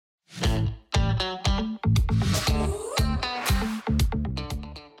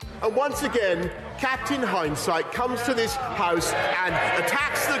And once again, Captain Hindsight comes to this House and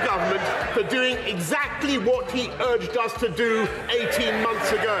attacks the government for doing exactly what he urged us to do 18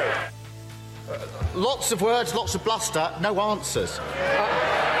 months ago. Lots of words, lots of bluster, no answers.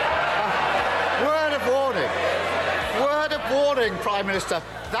 Word of warning. Word of warning, Prime Minister.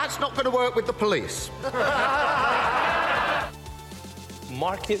 That's not going to work with the police.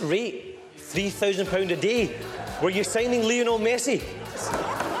 Market rate, £3,000 a day. Were you signing Lionel Messi?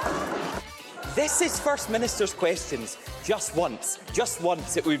 This is First Minister's questions. Just once,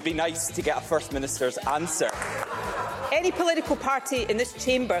 it would be nice to get a First Minister's answer. Any political party in this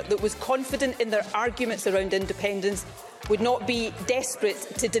chamber that was confident in their arguments around independence would not be desperate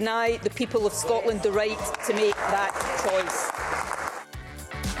to deny the people of Scotland the right to make that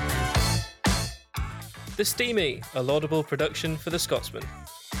choice. The Steamy, a laudable production for the Scotsman.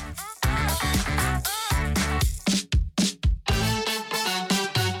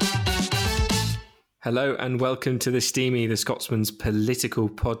 Hello and welcome to The Steamy, the Scotsman's political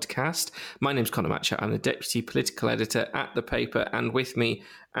podcast. My name's Conor Matchett. I'm the Deputy Political Editor at the paper, and with me,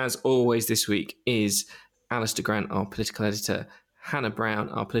 as always this week, is Alistair Grant, our Political Editor, Hannah Brown,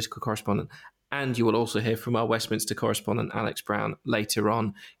 our Political Correspondent, and you will also hear from our Westminster correspondent, Alex Brown, later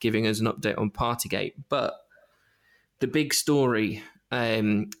on, giving us an update on Partygate. But the big story,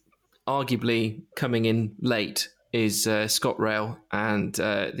 arguably coming in late, is ScotRail and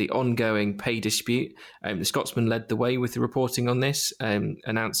the ongoing pay dispute. The Scotsman led the way with the reporting on this,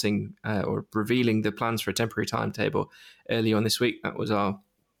 announcing or revealing the plans for a temporary timetable earlier on this week. That was our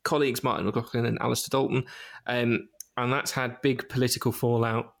colleagues Martin McLaughlin and Alistair Dalton. And that's had big political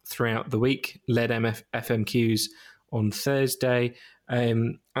fallout throughout the week, led FMQs on Thursday.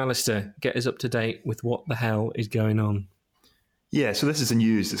 Alistair, get us up to date with what the hell is going on. Yeah, so this is the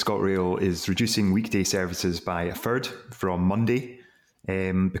news that ScotRail is reducing weekday services by a third from Monday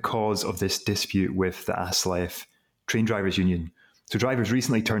because of this dispute with the ASLEF Train Drivers Union. So drivers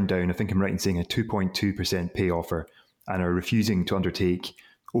recently turned down, I think I'm right in saying, a 2.2% pay offer and are refusing to undertake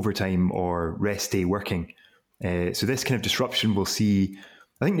overtime or rest day working. So this kind of disruption will see,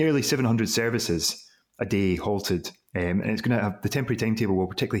 I think, nearly 700 services a day halted. And it's going to have, the temporary timetable will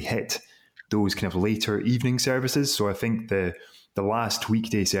particularly hit those kind of later evening services. So I think the last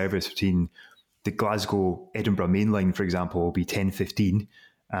weekday service between the Glasgow-Edinburgh main line, for example, will be 10:15,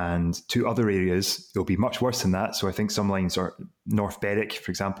 and to other areas, it'll be much worse than that. So I think some lines are North Berwick,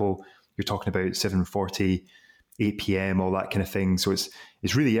 for example, you're talking about 7:40, 8 p.m, all that kind of thing. So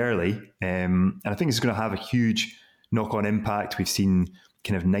it's really early, and I think it's going to have a huge knock-on impact. We've seen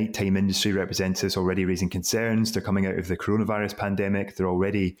kind of nighttime industry representatives already raising concerns. They're coming out of the coronavirus pandemic. They're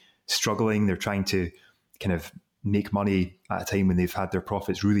already struggling. They're trying to kind of make money at a time when they've had their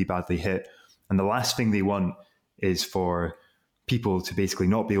profits really badly hit. And the last thing they want is for people to basically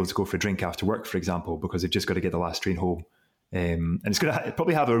not be able to go for a drink after work, for example, because they've just got to get the last train home. And it's going to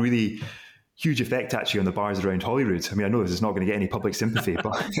probably have a really huge effect actually on the bars around Holyrood. I mean, I know this is not going to get any public sympathy,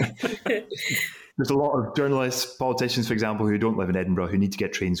 but there's a lot of journalists, politicians, for example, who don't live in Edinburgh, who need to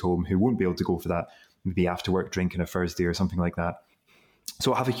get trains home, who won't be able to go for that maybe after work drink on a Thursday or something like that.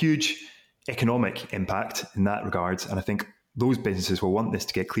 So it'll have a huge economic impact in that regard. And I think those businesses will want this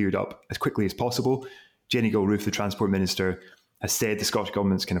to get cleared up as quickly as possible. Jenny Gilruth, the Transport Minister, has said the Scottish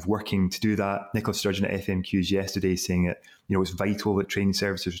Government's kind of working to do that. Nicola Sturgeon at FMQs yesterday saying that, it's vital that train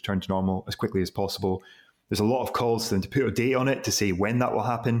services return to normal as quickly as possible. There's a lot of calls to them to put a date on it, to say when that will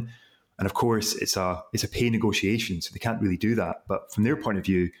happen. And of course, it's a pay negotiation, so they can't really do that. But from their point of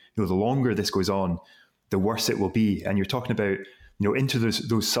view, the longer this goes on, the worse it will be. And you're talking about into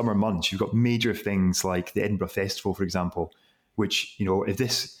those summer months, you've got major things like the Edinburgh Festival, for example, which, if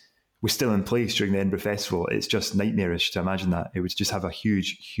this was still in place during the Edinburgh Festival, it's just nightmarish to imagine that. It would just have a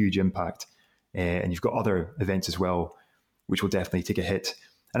huge, huge impact. And you've got other events as well, which will definitely take a hit.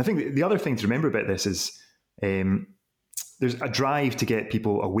 And I think the other thing to remember about this is there's a drive to get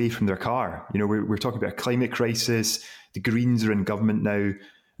people away from their car. We're talking about a climate crisis. The Greens are in government now. And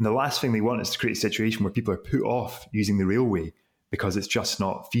the last thing they want is to create a situation where people are put off using the railway because it's just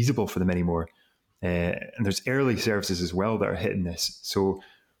not feasible for them anymore. And there's early services as well that are hitting this. So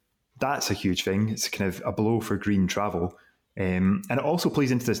that's a huge thing. It's kind of a blow for green travel. And it also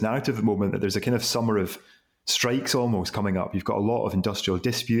plays into this narrative at the moment that there's a kind of summer of strikes almost coming up. You've got a lot of industrial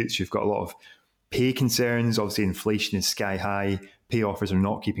disputes. You've got a lot of pay concerns. Obviously, inflation is sky high. Pay offers are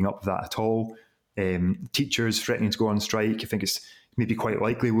not keeping up with that at all. Teachers threatening to go on strike. I think it's maybe quite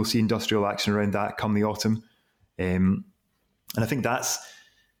likely we'll see industrial action around that come the autumn. And I think that's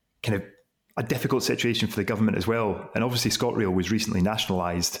kind of a difficult situation for the government as well. And obviously ScotRail was recently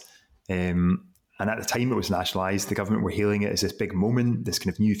nationalised. And And at the time it was nationalised, the government were hailing it as this big moment, this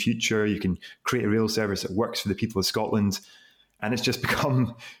kind of new future. You can create a rail service that works for the people of Scotland. And it's just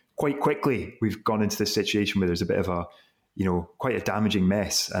become, quite quickly, we've gone into this situation where there's a bit of a, quite a damaging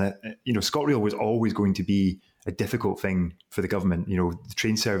mess. And, ScotRail was always going to be a difficult thing for the government. The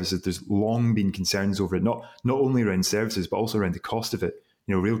train services, there's long been concerns over it, not only around services, but also around the cost of it.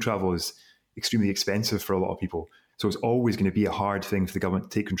 Rail travel is extremely expensive for a lot of people. So it's always going to be a hard thing for the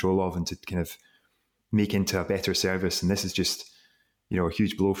government to take control of and to kind of make into a better service. And this is just, a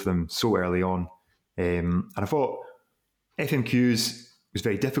huge blow for them so early on. And I thought FMQs was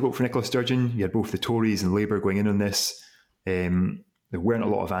very difficult for Nicola Sturgeon. You had both the Tories and Labour going in on this. There weren't a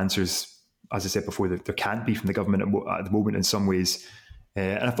lot of answers, as I said before, there can't be from the government at the moment in some ways.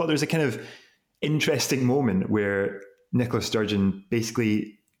 And I thought there was a kind of interesting moment where Nicola Sturgeon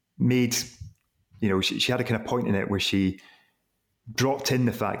basically made, she had a kind of point in it where she dropped in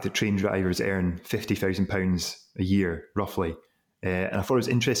the fact that train drivers earn £50,000 a year, roughly. And I thought it was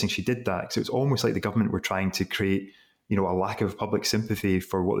interesting she did that, because it was almost like the government were trying to create, a lack of public sympathy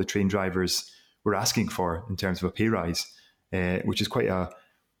for what the train drivers were asking for in terms of a pay rise, which is quite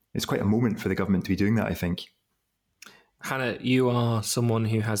a moment for the government to be doing that, I think. Hannah, you are someone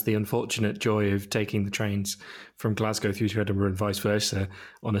who has the unfortunate joy of taking the trains from Glasgow through to Edinburgh and vice versa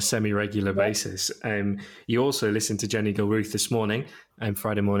on a semi-regular basis. You also listened to Jenny Gilruth this morning,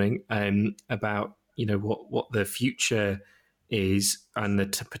 Friday morning, about what the future is and the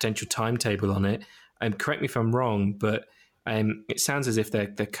potential timetable on it. Correct me if I'm wrong, but it sounds as if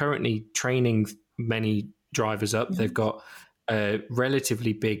they're currently training many drivers up. They've got a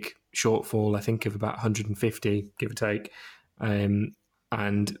relatively big shortfall, I think, of about 150, give or take. And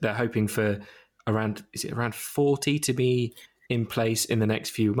they're hoping for around 40 to be in place in the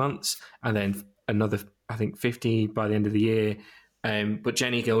next few months, and then another, I think, 50 by the end of the year. But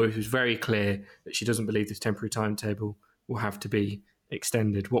Jenny Gilruth was very clear that she doesn't believe this temporary timetable will have to be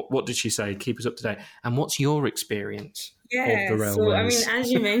extended. What did she say? Keep us up to date. And what's your experience of the railways? So, I mean,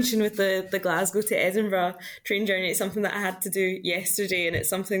 as you mentioned with the Glasgow to Edinburgh train journey, it's something that I had to do yesterday, and it's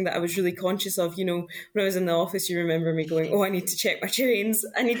something that I was really conscious of. When I was in the office, you remember me going, I need to check my trains.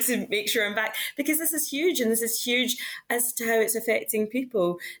 I need to make sure I'm back, because this is huge, and this is huge as to how it's affecting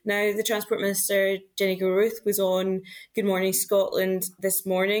people. Now, the Transport Minister, Jenny Gilruth, was on Good Morning Scotland this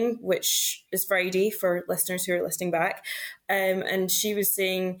morning, which is Friday for listeners who are listening back. And she was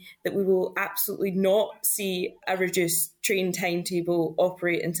saying that we will absolutely not see a reduced train timetable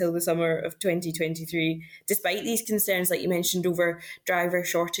operate until the summer of 2023, despite these concerns, like you mentioned, over driver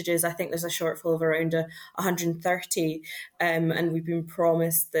shortages. I think there's a shortfall of around 130, and we've been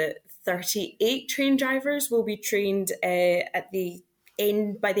promised that 38 train drivers will be trained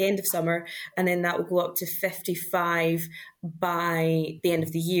by the end of summer, and then that will go up to 55 by the end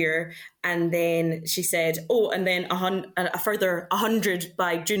of the year. And then she said, and then a further 100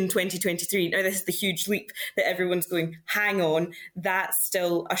 by June 2023. Now, this is the huge leap that everyone's going, hang on, that's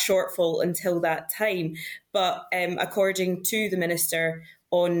still a shortfall until that time. But according to the Minister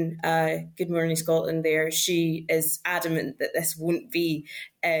on Good Morning Scotland there, she is adamant that this won't be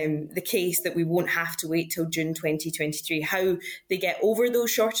the case, that we won't have to wait till June 2023. How they get over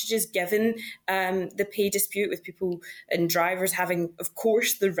those shortages, given the pay dispute, with people and drivers having, of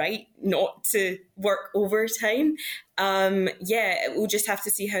course, the right not to work overtime. We'll just have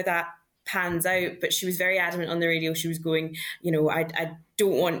to see how that pans out. But she was very adamant on the radio. She was going, I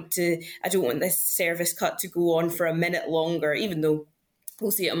don't want this service cut to go on for a minute longer, even though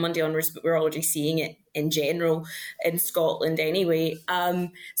we'll see it on Monday onwards, but we're already seeing it in general in Scotland anyway.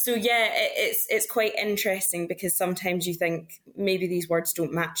 It's quite interesting, because sometimes you think maybe these words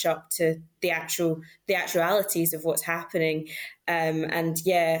don't match up to the actualities of what's happening. On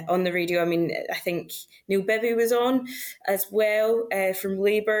the radio, I mean, I think Neil Bibby was on as well from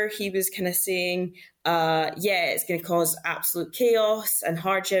Labour. He was kind of saying, it's going to cause absolute chaos and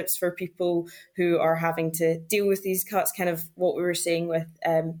hardships for people who are having to deal with these cuts, kind of what we were saying with,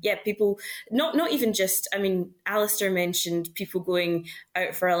 people, not even just, I mean, Alistair mentioned people going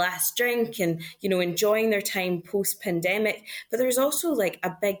out for a last drink and, enjoying their time post-pandemic, but there's also like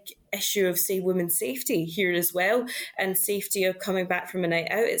a big issue of, say, women's safety here as well, and safety of coming back from a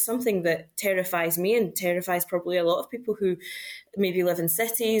night out. It's something that terrifies me and terrifies probably a lot of people who maybe live in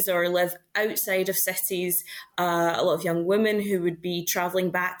cities or live outside of cities. A lot of young women who would be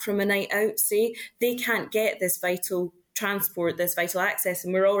travelling back from a night out, say, they can't get this vital transport, this vital access,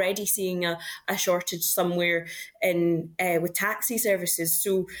 and we're already seeing a shortage somewhere in with taxi services.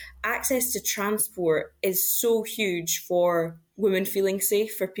 So access to transport is so huge for women feeling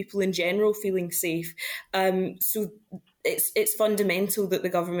safe, for people in general feeling safe. So it's fundamental that the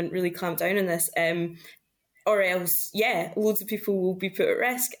government really clamp down on this. Or else, loads of people will be put at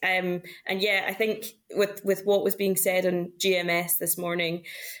risk. And I think with what was being said on GMS this morning,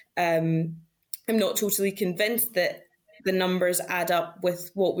 I'm not totally convinced that the numbers add up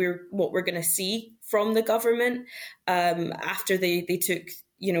with what we're going to see from the government after they took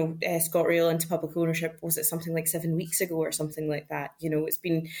ScotRail into public ownership. Was it something like 7 weeks ago or something like that? It's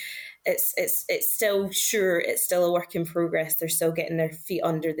still it's still a work in progress. They're still getting their feet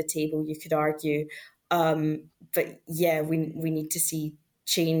under the table, you could argue. But we need to see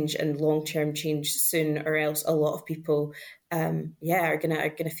change and long-term change soon, or else a lot of people are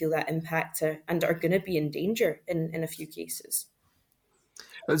gonna feel that impact and are gonna be in danger in a few cases.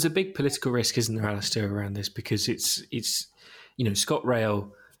 There's a big political risk, isn't there, Alistair, around this, because it's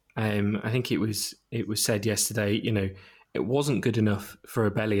ScotRail. I think it was said yesterday. It wasn't good enough for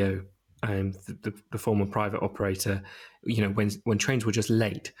Abellio, the former private operator. When trains were just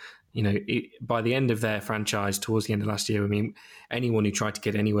late. By the end of their franchise, towards the end of last year, I mean, anyone who tried to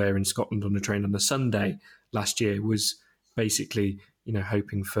get anywhere in Scotland on a train on a Sunday last year was basically,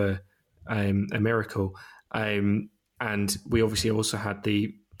 hoping for a miracle. And we obviously also had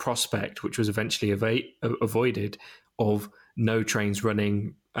the prospect, which was eventually avoided, of no trains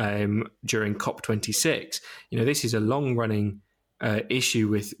running during COP26. This is a long-running issue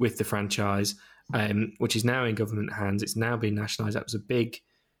with the franchise, which is now in government hands. It's now been nationalised. That was a big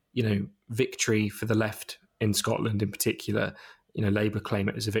victory for the left in Scotland in particular. Labour claim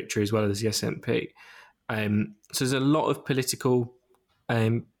it as a victory as well as the SNP. So there's a lot of political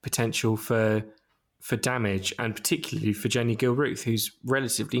potential for damage, and particularly for Jenny Gilruth, who's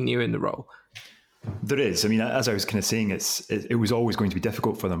relatively new in the role. There is. I mean, as I was kind of saying, it was always going to be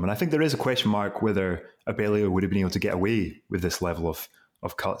difficult for them. And I think there is a question mark whether Abellio would have been able to get away with this level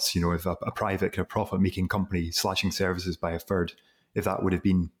of cuts, if a private kind of profit-making company slashing services by a third, if that would have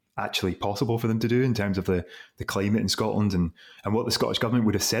been actually possible for them to do in terms of the climate in Scotland and what the Scottish Government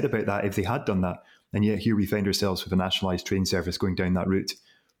would have said about that if they had done that. And yet here we find ourselves with a nationalised train service going down that route.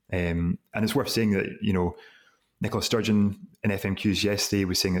 And it's worth saying that, Nicola Sturgeon in FMQs yesterday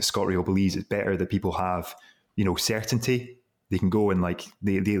was saying that ScotRail believes it's better that people have, certainty. They can go and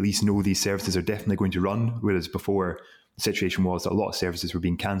they at least know these services are definitely going to run, whereas before the situation was that a lot of services were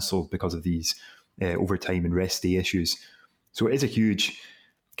being cancelled because of these overtime and rest day issues. So it is a huge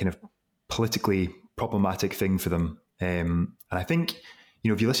kind of politically problematic thing for them. And I think,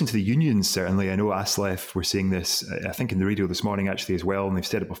 if you listen to the unions, certainly, I know ASLEF were saying this, I think in the radio this morning actually as well, and they've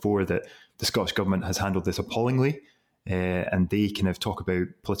said it before, that the Scottish Government has handled this appallingly. And they kind of talk about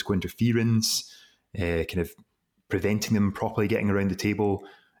political interference, kind of preventing them properly getting around the table.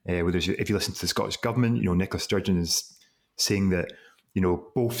 If you listen to the Scottish Government, Nicola Sturgeon is saying that,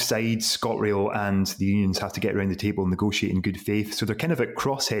 both sides, ScotRail and the unions, have to get around the table and negotiate in good faith. So they're kind of at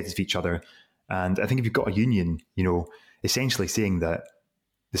crossheads of each other. And I think if you've got a union, essentially saying that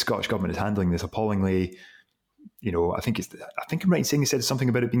the Scottish Government is handling this appallingly, I think I'm right in saying he said something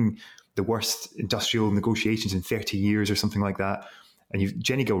about it being the worst industrial negotiations in 30 years or something like that. And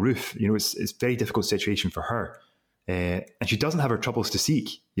Jenny Gilruth, it's a very difficult situation for her. And she doesn't have her troubles to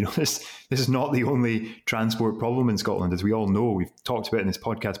seek. This is not the only transport problem in Scotland, as we all know. We've talked about in this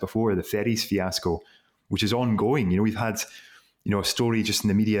podcast before, the ferries fiasco, which is ongoing. We've had, a story just in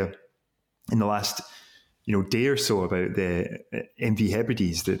the media in the last, day or so about the MV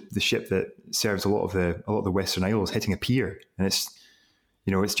Hebrides, the ship that serves a lot of the Western Isles, hitting a pier, and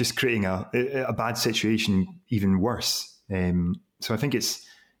it's just creating a bad situation even worse. So I think it's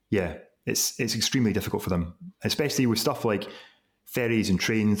extremely difficult for them, especially with stuff like ferries and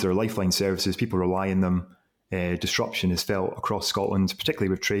trains. They're lifeline services. People rely on them. Disruption is felt across Scotland, particularly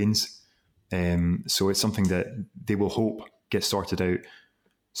with trains. So it's something that they will hope gets sorted out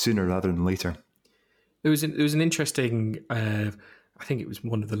sooner rather than later. There was an interesting, I think it was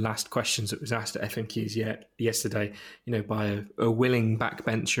one of the last questions that was asked at FMQs yesterday, by a willing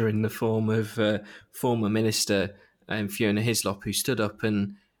backbencher in the form of former Minister Fiona Hislop, who stood up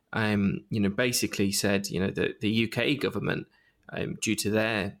and basically said, that the UK government, due to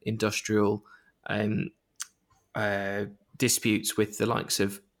their industrial disputes with the likes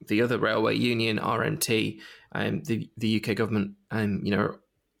of the other railway union, RMT, the UK government,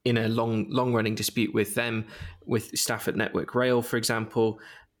 in a long-running dispute with them, with staff at Network Rail, for example.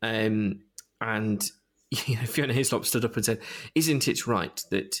 And Fiona Hislop stood up and said, isn't it right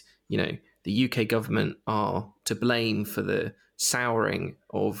that, the UK government are to blame for the souring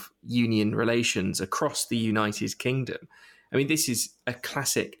of union relations across the United Kingdom? I mean, this is a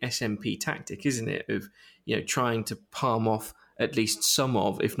classic SNP tactic, isn't it, of trying to palm off at least some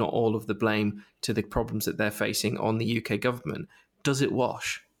of, if not all of the blame to the problems that they're facing on the UK government. Does it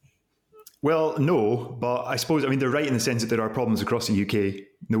wash? Well, no, but I suppose, they're right in the sense that there are problems across the UK.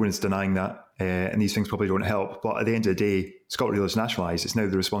 No one's denying that. And these things probably don't help. But at the end of the day, ScotRail is nationalised. It's now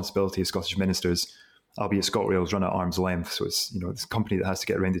the responsibility of Scottish ministers, albeit ScotRail is run at arm's length. So it's, it's a company that has to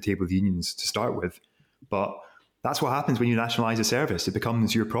get around the table with unions to start with. But that's what happens when you nationalise a service. It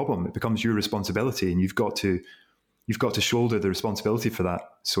becomes your problem. It becomes your responsibility. And you've got to shoulder the responsibility for that.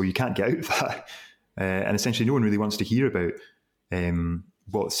 So you can't get out of that. And essentially no one really wants to hear about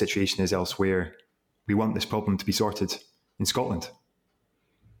what the situation is elsewhere. We want this problem to be sorted in Scotland.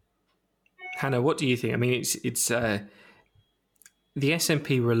 Hannah, what do you think? It's the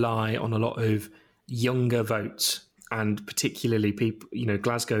SNP rely on a lot of younger votes, and particularly people.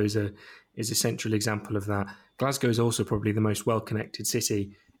 Glasgow is a central example of that. Glasgow is also probably the most well-connected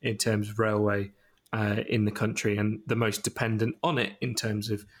city in terms of railway in the country, and the most dependent on it in terms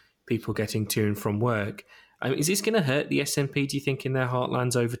of people getting to and from work. Is this going to hurt the SNP, do you think, in their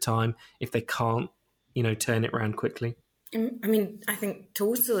heartlands over time if they can't, turn it around quickly? I think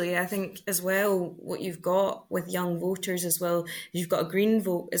totally. I think as well, what you've got with young voters as well, you've got a Green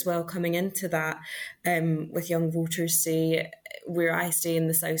vote as well coming into that with young voters, say, where I stay in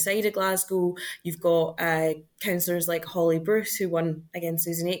the south side of Glasgow. You've got councillors like Holly Bruce, who won against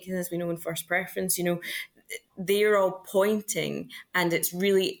Susan Aitken, as we know, in first preference. They're all pointing, and it's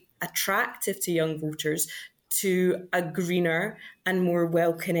really attractive to young voters to a greener and more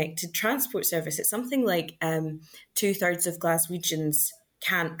well-connected transport service. It's something like 2/3 of Glaswegians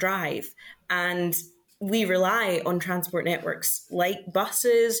can't drive, and we rely on transport networks like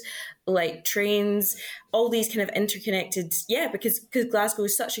buses, like trains, all these kind of interconnected, because Glasgow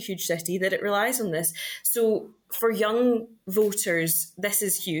is such a huge city that it relies on this. So for young voters, this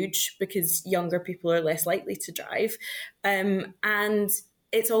is huge because younger people are less likely to drive. And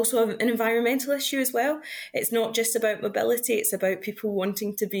it's also an environmental issue as well. It's not just about mobility, it's about people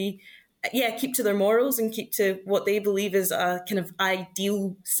wanting to keep to their morals and keep to what they believe is a kind of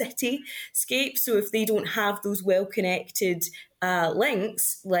ideal cityscape. So if they don't have those well-connected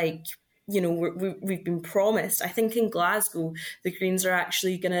links, like, we've been promised, I think in Glasgow, the Greens are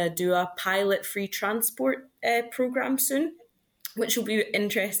actually going to do a pilot free transport programme soon, which will be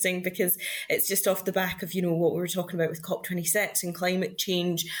interesting because it's just off the back of, what we were talking about with COP26 and climate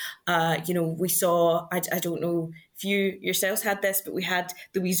change. We saw, I don't know if you yourselves had this, but we had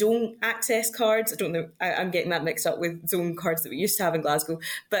the wee zone access cards. I don't know, I'm getting that mixed up with zone cards that we used to have in Glasgow,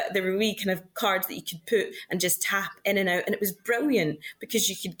 but there were wee kind of cards that you could put and just tap in and out. And it was brilliant because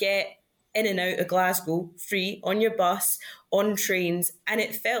you could get in and out of Glasgow free on your bus, on trains, and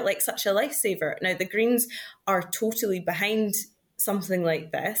it felt like such a lifesaver. Now, the Greens are totally behind something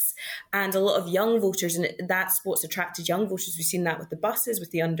like this, and a lot of young voters, and that's what's attracted young voters. We've seen that with the buses, with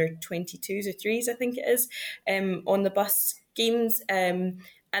the under 22s or 3s, I think it is, on the bus schemes, and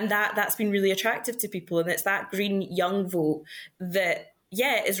that's been really attractive to people, and it's that Green young vote that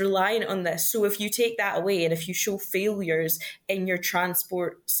is reliant on this. So if you take that away and if you show failures in your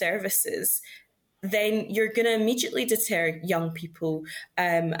transport services, then you're going to immediately deter young people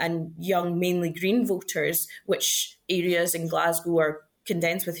and young, mainly Green voters, which areas in Glasgow are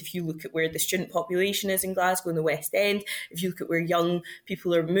condensed with. If you look at where the student population is in Glasgow in the West End, if you look at where young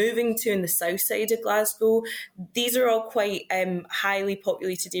people are moving to in the south side of Glasgow, these are all quite highly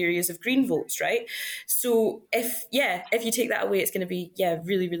populated areas of Green votes, right? So if you take that away, it's going to be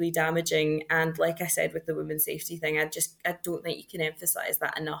really, really damaging. And like I said with the women's safety thing, I don't think you can emphasise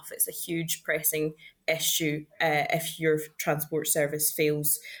that enough. It's a huge pressing issue. If your transport service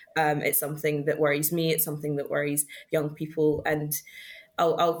fails, it's something that worries me. It's something that worries young people, and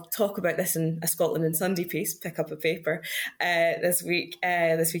I'll talk about this in a Scotland and Sunday piece, pick up a paper this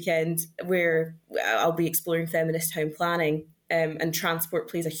weekend, where I'll be exploring feminist town planning, and transport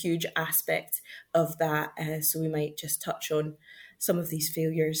plays a huge aspect of that. So we might just touch on some of these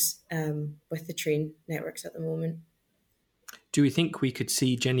failures with the train networks at the moment. Do we think we could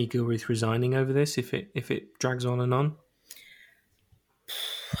see Jenny Gilruth resigning over this if it drags on and on?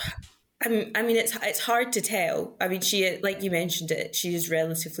 It's hard to tell. She, like you mentioned it, she is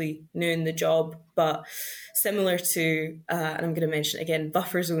relatively new in the job, but similar to, and I'm going to mention it again,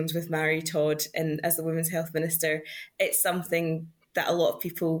 buffer zones with Mary Todd and as the Women's Health Minister, it's something that a lot of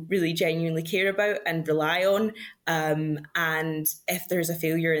people really genuinely care about and rely on. And if there's a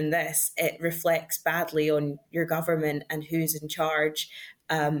failure in this, it reflects badly on your government and who's in charge.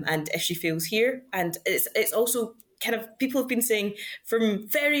 And if she fails here, and it's also kind of, people have been saying from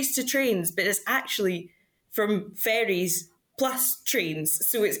ferries to trains, but it's actually from ferries plus trains.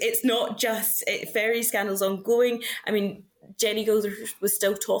 So it's not just ferry scandals ongoing. Jenny Gilder was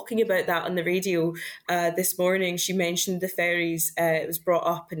still talking about that on the radio this morning. She mentioned the ferries. It was brought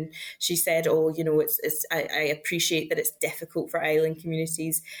up, and she said, I appreciate that it's difficult for island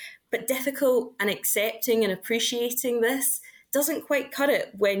communities, but difficult and accepting and appreciating this doesn't quite cut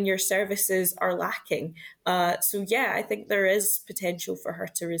it when your services are lacking. I think there is potential for her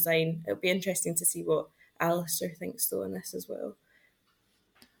to resign. It'll be interesting to see what Alistair thinks, though, on this as well.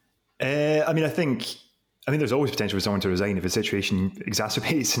 I think there's always potential for someone to resign if a situation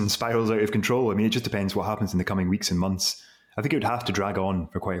exacerbates and spirals out of control. I mean, it just depends what happens in the coming weeks and months. I think it would have to drag on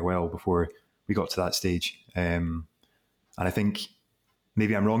for quite a while before we got to that stage. And I think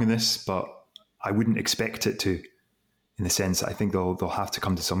maybe I'm wrong in this, but I wouldn't expect it to, in the sense that I think they'll have to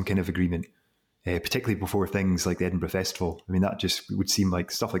come to some kind of agreement, particularly before things like the Edinburgh Festival. I mean, that just would seem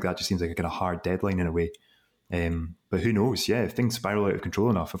like, stuff like that just seems like a kind of hard deadline in a way. But who knows? Yeah, if things spiral out of control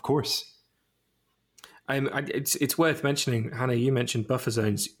enough, of course. It's worth mentioning, Hannah, you mentioned buffer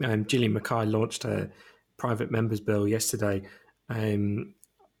zones. Gillian Mackay launched a private members bill yesterday in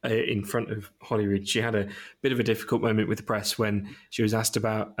front of Holyrood. She had a bit of a difficult moment with the press when she was asked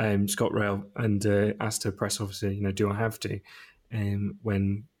about ScotRail and asked her press officer, do I have to?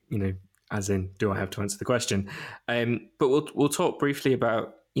 When, as in, do I have to answer the question? But we'll talk briefly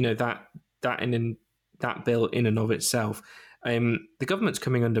about, that bill in and of itself. The government's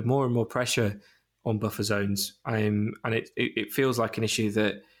coming under more and more pressure on buffer zones, and it feels like an issue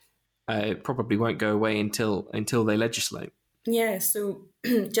that probably won't go away until they legislate. Yeah, so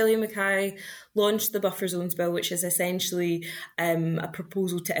Gillian Mackay launched the buffer zones bill, which is essentially a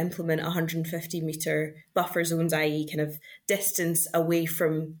proposal to implement 150-metre buffer zones, i.e. kind of distance away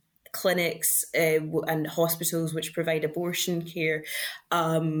from clinics and hospitals which provide abortion care.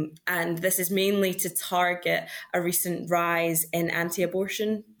 And this is mainly to target a recent rise in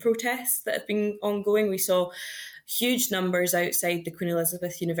anti-abortion protests that have been ongoing. We saw huge numbers outside the Queen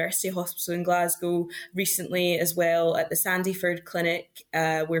Elizabeth University Hospital in Glasgow recently, as well at the Sandyford Clinic,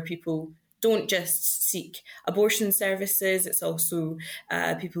 where people don't just seek abortion services, it's also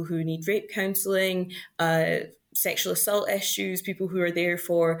people who need rape counselling, sexual assault issues, people who are there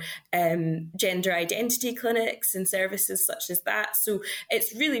for gender identity clinics and services such as that. So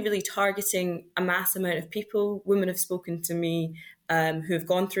it's really, really targeting a mass amount of people. Women have spoken to me who have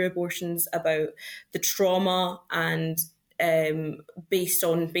gone through abortions about the trauma, and based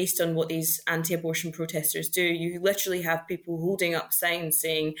on what these anti-abortion protesters do, you literally have people holding up signs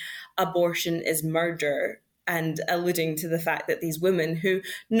saying abortion is murder, and alluding to the fact that these women who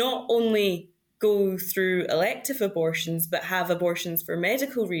not only go through elective abortions but have abortions for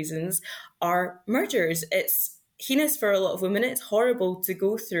medical reasons are murderers. It's heinous for a lot of women. It's horrible to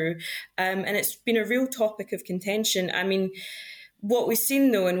go through, and it's been a real topic of contention. I mean, what we've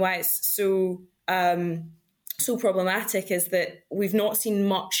seen, though, and why it's so problematic is that we've not seen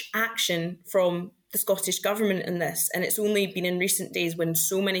much action from the Scottish Government in this, and it's only been in recent days, when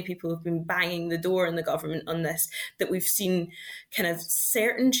so many people have been banging the door in the government on this, that we've seen kind of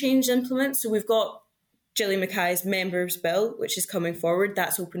certain change implemented. So we've got Gillian Mackay's members bill, which is coming forward.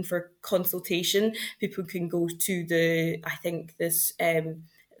 That's open for consultation. People can go to I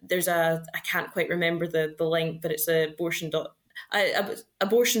can't quite remember the link, but it's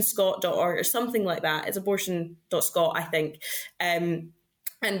abortionscot.org or something like that. It's abortion.scot, I think.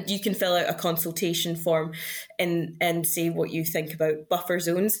 And you can fill out a consultation form and say what you think about buffer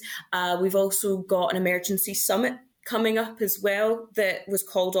zones. We've also got an emergency summit coming up as well that was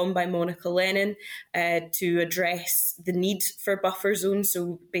called on by Monica Lennon to address the need for buffer zones.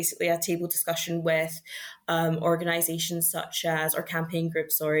 So basically a table discussion with organisations campaign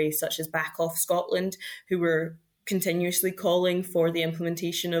groups, such as Back Off Scotland, who were continuously calling for the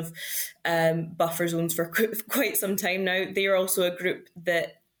implementation of buffer zones for quite some time now. They are also a group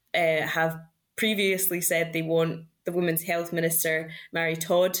that have previously said they want the Women's Health Minister, Mary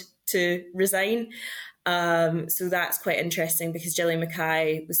Todd, to resign. So that's quite interesting, because Gillian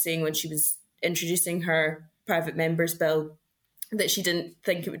Mackay was saying when she was introducing her private members bill that she didn't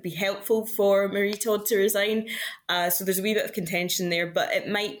think it would be helpful for Marie Todd to resign. So there's a wee bit of contention there, but it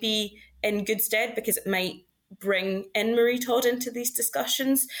might be in good stead, because it might bring in Marie Todd into these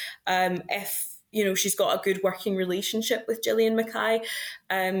discussions if she's got a good working relationship with Gillian Mackay.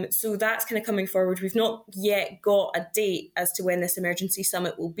 So that's kind of coming forward. We've not yet got a date as to when this emergency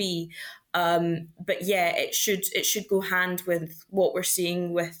summit will be, but yeah, it should go hand with what we're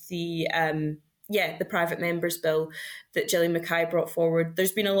seeing with the private members bill that Gillian Mackay brought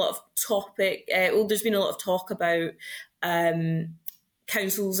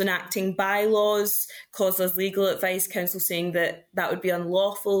councils enacting bylaws, causeless legal advice, council saying that that would be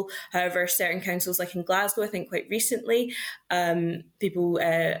unlawful. However, certain councils, like in Glasgow, I think quite recently, I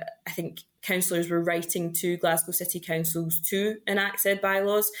think councillors were writing to Glasgow City Councils to enact said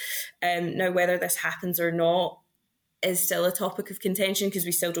bylaws. Now, whether this happens or not is still a topic of contention, because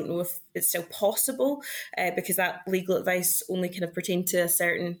we still don't know if it's still possible, because that legal advice only kind of pertained to a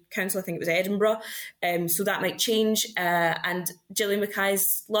certain council. I think it was Edinburgh. So that might change. And Gillian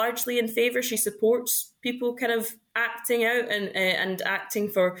Mackay's largely in favour. She supports people kind of acting out and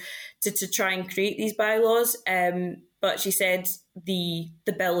acting to try and create these bylaws. But she said the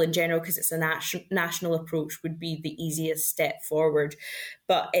bill in general, because it's a national approach, would be the easiest step forward.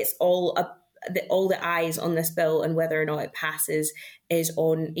 But it's all the eyes on this bill and whether or not it passes is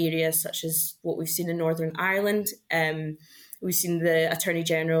on areas such as what we've seen in Northern Ireland. We've seen the Attorney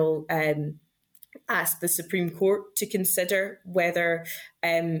General ask the Supreme Court to consider whether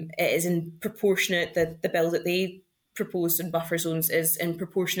it is in proportionate, the bill that they proposed in buffer zones is in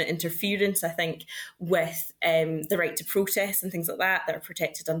proportionate interference, I think, with the right to protest and things like that are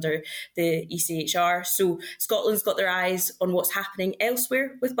protected under the ECHR. So Scotland's got their eyes on what's happening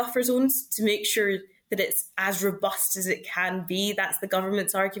elsewhere with buffer zones to make sure that it's as robust as it can be. That's the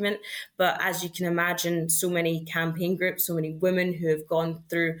government's argument. But as you can imagine, so many campaign groups, so many women who have gone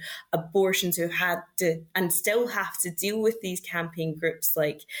through abortions, who have had to and still have to deal with these campaign groups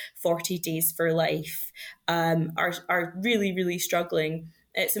like 40 Days for Life, are really, really struggling.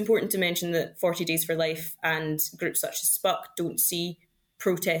 It's important to mention that 40 Days for Life and groups such as SPUC don't see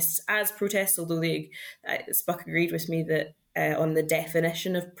protests as protests, although SPUC agreed with me that on the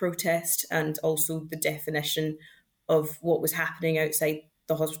definition of protest and also the definition of what was happening outside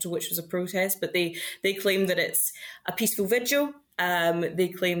the hospital, which was a protest. But they claim that it's a peaceful vigil.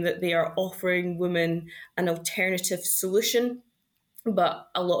 They claim that they are offering women an alternative solution. But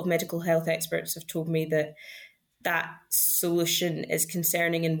a lot of medical health experts have told me that that solution is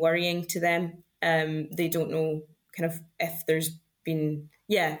concerning and worrying to them. They don't know kind of if there's been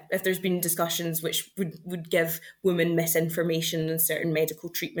discussions which would give women misinformation and certain medical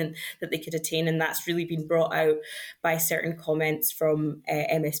treatment that they could attain. And that's really been brought out by certain comments from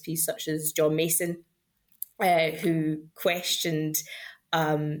MSPs such as John Mason, who questioned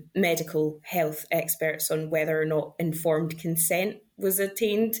medical health experts on whether or not informed consent was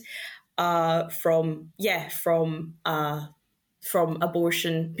attained from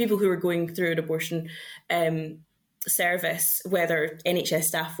abortion, people who were going through an abortion service, whether NHS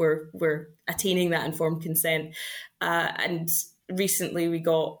staff were attaining that informed consent. And recently we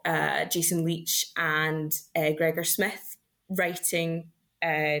got Jason Leach and Gregor Smith writing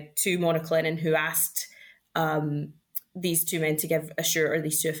to Monica Lennon, who asked these two men to give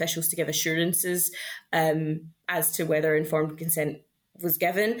these two officials to give assurances as to whether informed consent was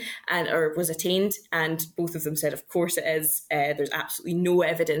given or was attained, and both of them said of course it is. There's absolutely no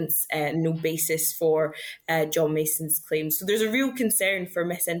evidence, no basis for John Mason's claims. So there's a real concern for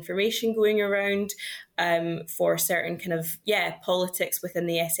misinformation going around, for certain kind of politics within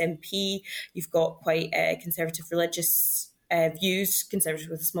the SNP. You've got quite conservative religious views,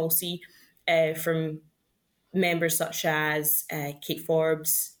 conservative with a small c, from members such as Kate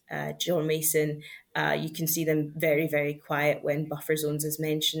Forbes, John Mason. You can see them very, very quiet when buffer zones is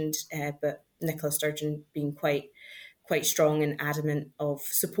mentioned, but Nicola Sturgeon being quite strong and adamant of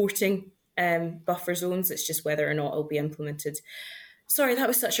supporting buffer zones. It's just whether or not it'll be implemented. Sorry, that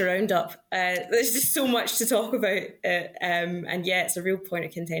was such a roundup. There's just so much to talk about. And it's a real point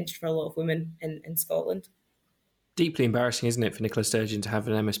of contention for a lot of women in Scotland. Deeply embarrassing, isn't it, for Nicola Sturgeon to have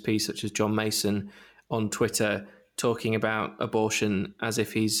an MSP such as John Mason on Twitter talking about abortion as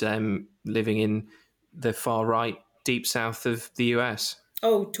if he's living in the far right, deep south of the US.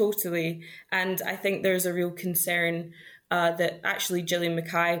 Oh, totally. And I think there's a real concern that actually Gillian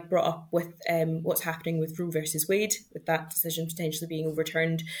Mackay brought up with what's happening with Roe versus Wade, with that decision potentially being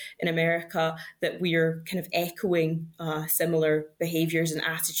overturned in America, that we're kind of echoing similar behaviours and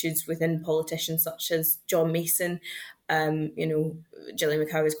attitudes within politicians such as John Mason. Gillian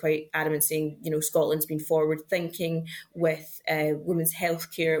Mackay was quite adamant saying, Scotland's been forward thinking with women's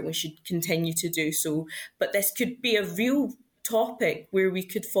healthcare and we should continue to do so. But this could be a real topic where we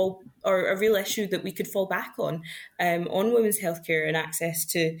could fall, or a real issue that we could fall back on women's healthcare and access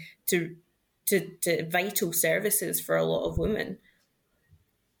to vital services for a lot of women.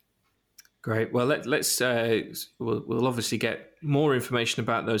 Great. Well, we'll obviously get more information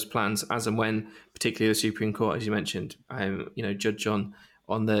about those plans as and when, particularly the Supreme Court, as you mentioned, judge on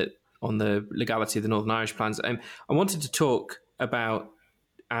the legality of the Northern Irish plans. I wanted to talk about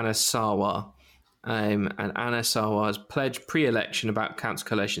Anna Sarwar, and Anna Sarwar's pledge pre-election about council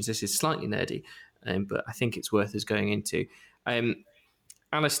coalitions. This is slightly nerdy, but I think it's worth us going into.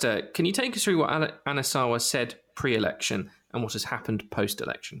 Alistair, can you take us through what Anna Sarwar said pre-election and what has happened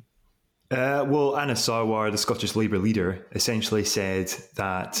post-election? Well, Anna Sarwar, the Scottish Labour leader, essentially said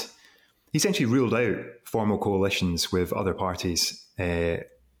that he essentially ruled out formal coalitions with other parties at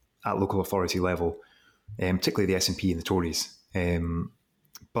local authority level, particularly the SNP and the Tories.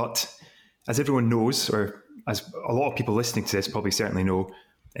 But as everyone knows, or as a lot of people listening to this probably certainly know,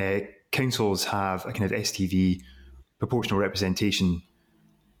 councils have a kind of STV proportional representation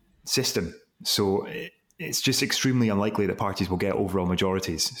system. So it's just extremely unlikely that parties will get overall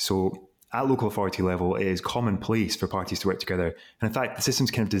majorities. So at local authority level, it is commonplace for parties to work together. And in fact, the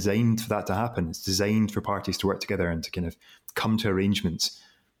system's kind of designed for that to happen. It's designed for parties to work together and to kind of come to arrangements.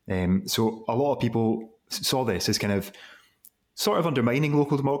 So a lot of people saw this as kind of sort of undermining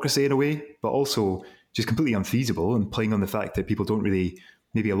local democracy in a way, but also just completely unfeasible and playing on the fact that people don't really,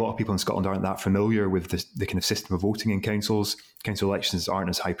 maybe a lot of people in Scotland aren't that familiar with the kind of system of voting in councils. Council elections aren't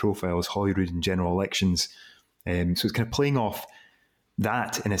as high profile as Holyrood and general elections. So it's kind of playing off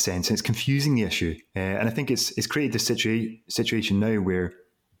that in a sense, and it's confusing the issue. And I think it's created this situation now where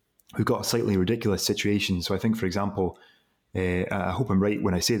we've got a slightly ridiculous situation. So I think, for example, I hope I'm right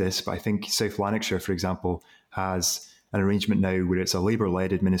when I say this, but I think South Lanarkshire, for example, has an arrangement now where it's a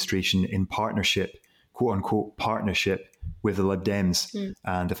Labour-led administration in partnership, quote-unquote partnership, with the Lib Dems,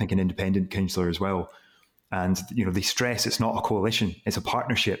 and I think an independent councillor as well. And, you know, they stress it's not a coalition, it's a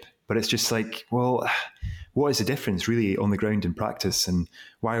partnership. But it's just like, well, what is the difference really on the ground in practice? And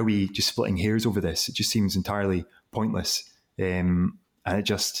why are we just splitting hairs over this? It just seems entirely pointless. And it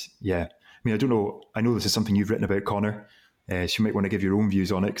just, yeah. I mean, I don't know. I know this is something you've written about, Connor. So you might want to give your own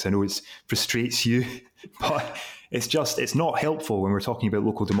views on it, because I know it frustrates you. But it's not helpful when we're talking about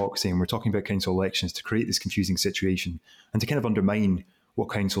local democracy and we're talking about council elections to create this confusing situation and to kind of undermine what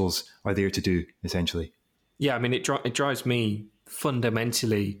councils are there to do, essentially. Yeah, I mean, it drives me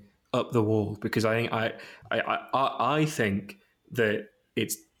fundamentally up the wall, because I think that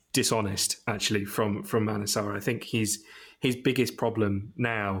it's dishonest actually from Anna Sarwar. I think his biggest problem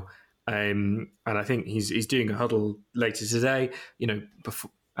now, and I think he's doing a huddle later today. You know,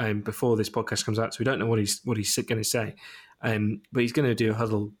 before this podcast comes out, so we don't know what he's going to say. But he's going to do a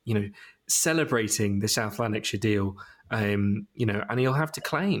huddle, you know, celebrating the South Lanarkshire deal. You know, and he'll have to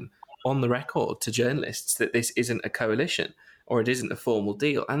claim on the record to journalists that this isn't a coalition, or it isn't a formal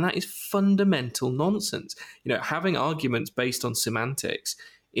deal. And that is fundamental nonsense. You know, having arguments based on semantics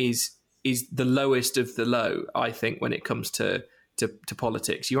is the lowest of the low, I think, when it comes to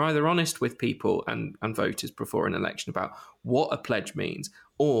politics. You're either honest with people and voters before an election about what a pledge means,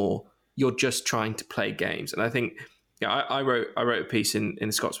 or you're just trying to play games. And I think, I wrote a piece in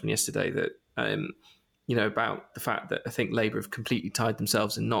the Scotsman yesterday that, you know, about the fact that I think Labour have completely tied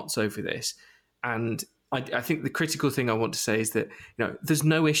themselves in knots over this. And I think the critical thing I want to say is that, you know, there's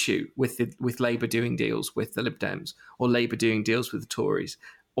no issue with Labour doing deals with the Lib Dems, or Labour doing deals with the Tories,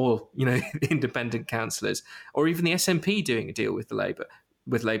 or, you know, independent councillors, or even the SNP doing a deal with the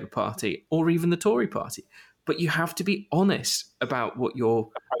Labour Party, or even the Tory Party. But you have to be honest about what your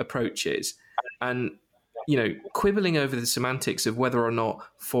approach is, and, you know, quibbling over the semantics of whether or not,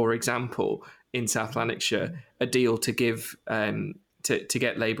 for example, in South Lanarkshire, a deal to give to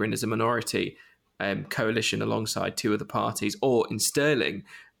get Labour in as a minority coalition alongside two other parties, or in Stirling,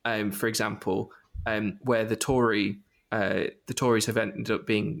 for example, where the Tories have ended up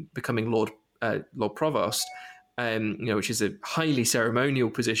becoming Lord Provost, you know, which is a highly ceremonial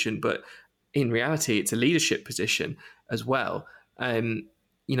position, but in reality, it's a leadership position as well. You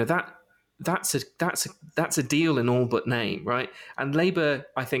know, that's a deal in all but name, right? And Labour,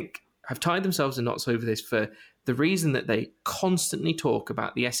 I think, have tied themselves in knots over this for the reason that they constantly talk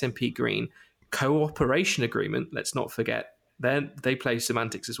about the SNP Green cooperation agreement. Let's not forget, they play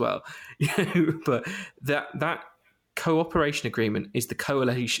semantics as well. But that cooperation agreement is the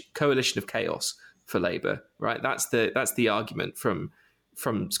coalition of chaos for Labour, right? That's the argument from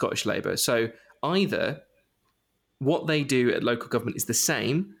Scottish Labour. So either what they do at local government is the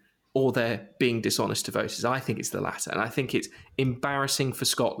same, or they're being dishonest to voters. I think it's the latter. And I think it's embarrassing for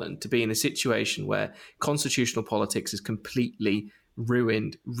Scotland to be in a situation where constitutional politics has completely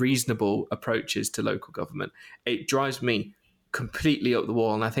ruined reasonable approaches to local government. It drives me completely up the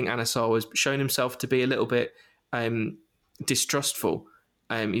wall. And I think Anna Sarwar has shown himself to be a little bit distrustful.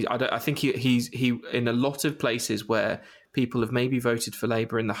 I think he in a lot of places where people have maybe voted for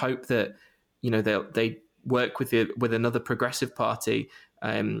Labour in the hope that, you know, they work with another progressive party,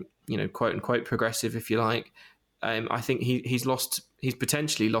 you know, quote unquote progressive, if you like. I think he's lost he's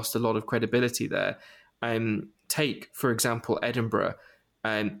potentially lost a lot of credibility there. Take, for example, Edinburgh.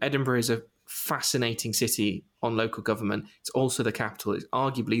 Edinburgh is a fascinating city on local government. It's also the capital. It's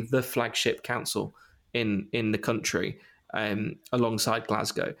arguably the flagship council in the country, alongside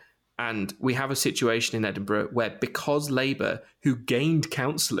Glasgow. And we have a situation in Edinburgh where, because Labour, who gained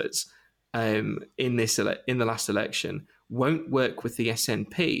councillors in the last election, won't work with the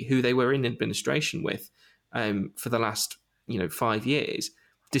SNP, who they were in administration with for the last 5 years,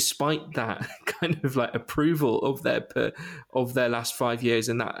 despite that kind of like approval of their last 5 years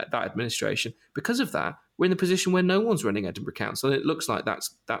in that administration. Because of that, we're in the position where no one's running Edinburgh Council, and it looks like that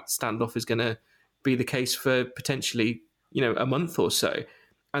standoff is going to be the case for potentially a month or so.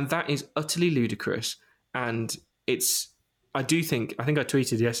 And that is utterly ludicrous. And I think I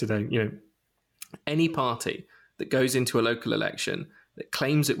tweeted yesterday, any party that goes into a local election that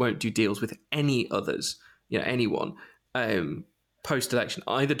claims it won't do deals with any others, anyone, post-election,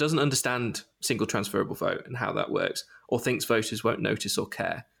 either doesn't understand single transferable vote and how that works, or thinks voters won't notice or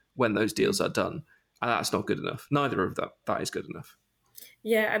care when those deals are done. And that's not good enough. Neither of that is good enough.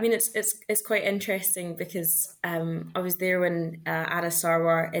 Yeah, I mean, it's quite interesting because I was there when Ada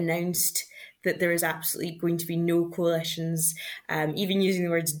Sarwar announced that there is absolutely going to be no coalitions, even using the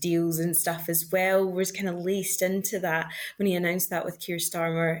words deals and stuff as well was kind of laced into that when he announced that with Keir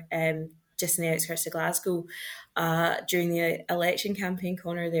Starmer just in the outskirts of Glasgow during the election campaign,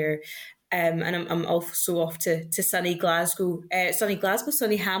 Connor, there. And I'm also off to sunny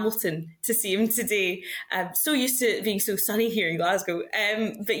Hamilton to see him today. I'm so used to it being so sunny here in Glasgow.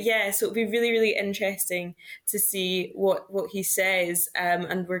 But yeah, so it'll be really, really interesting to see what he says.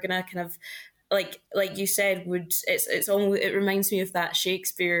 And we're gonna kind of, like you said, it reminds me of that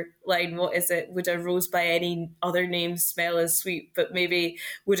Shakespeare line. What is it? Would a rose by any other name smell as sweet? But maybe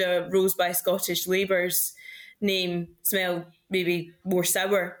would a rose by Scottish Labour's name smell maybe more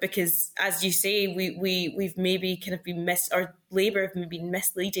sour? Because, as you say, we've maybe kind of been Labour have maybe been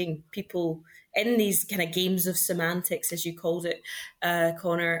misleading people in these kind of games of semantics, as you called it,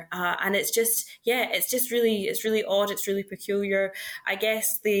 Connor. And it's really odd. It's really peculiar. I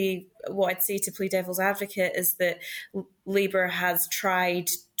guess what I'd say to play devil's advocate is that Labour has tried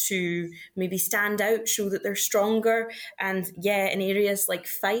to maybe stand out, show that they're stronger. And yeah, in areas like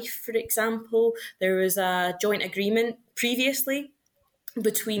Fife, for example, there was a joint agreement previously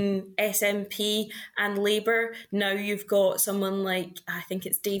between SNP and Labour. Now you've got someone like, I think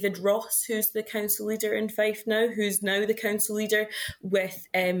it's David Ross, who's the council leader in Fife now, who's now the council leader, with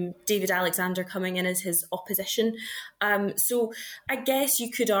David Alexander coming in as his opposition. So I guess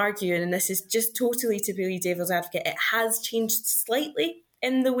you could argue, and this is just totally to be devil's advocate, it has changed slightly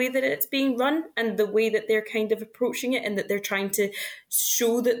in the way that it's being run and the way that they're kind of approaching it, and that they're trying to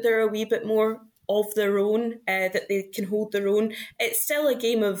show that they're a wee bit more of their own, that they can hold their own. It's still a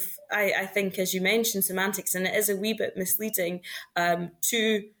game of, I think, as you mentioned, semantics, and it is a wee bit misleading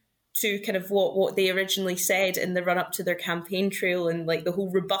to kind of what they originally said in the run-up to their campaign trail, and like the whole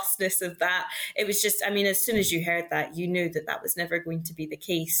robustness of that. It was just, I mean, as soon as you heard that, you knew that was never going to be the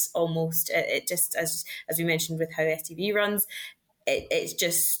case, almost. It just, as we mentioned with how STV runs, it's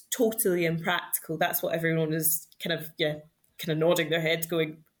just totally impractical. That's what everyone is kind of nodding their heads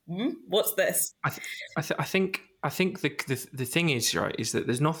going, what's this? I think the thing is, right, is that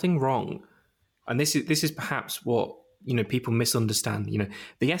there's nothing wrong, and this is perhaps what people misunderstand.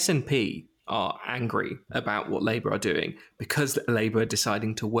 The SNP are angry about what Labour are doing because Labour are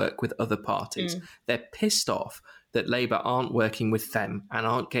deciding to work with other parties. They're pissed off that Labour aren't working with them and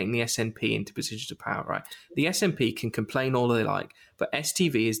aren't getting the SNP into positions of power. Right? The SNP can complain all they like, but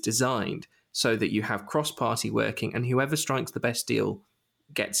STV is designed so that you have cross-party working, and whoever strikes the best deal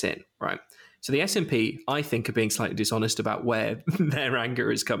gets in, right? So the SNP, I think, are being slightly dishonest about where their anger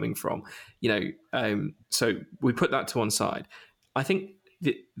is coming from. So we put that to one side. I think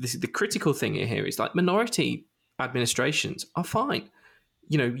the critical thing here is, like, minority administrations are fine.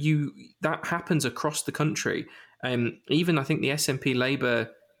 That happens across the country. Even I think the SNP Labour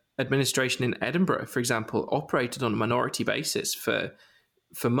administration in Edinburgh, for example, operated on a minority basis for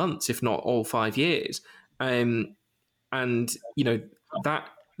months, if not all 5 years. That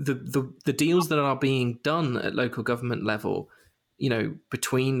the deals that are being done at local government level,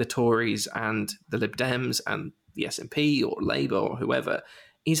 between the Tories and the Lib Dems and the SNP or Labour or whoever,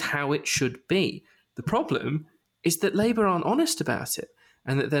 is how it should be. The problem is that Labour aren't honest about it,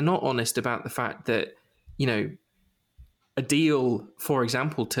 and that they're not honest about the fact that, a deal, for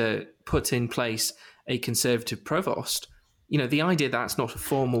example, to put in place a Conservative provost, the idea that's not a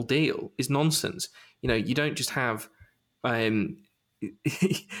formal deal is nonsense. You don't just have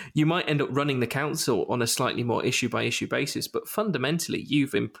you might end up running the council on a slightly more issue by issue basis, but fundamentally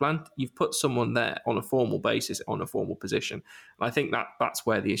you've put someone there on a formal basis, on a formal position. And I think that's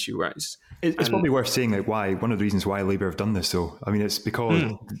where the issue rises. It's probably worth saying why one of the reasons why Labour have done this, though. I mean, it's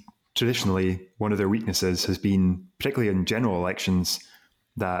because traditionally one of their weaknesses has been, particularly in general elections,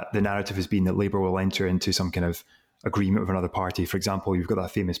 that the narrative has been that Labour will enter into some kind of agreement with another party. For example, you've got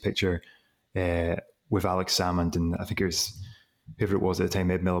that famous picture with Alex Salmond, and I think it was whoever it was at the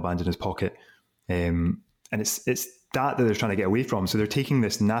time, Ed Miliband in his pocket. And it's that they're trying to get away from. So they're taking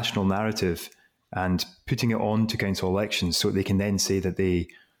this national narrative and putting it on to council elections so they can then say that they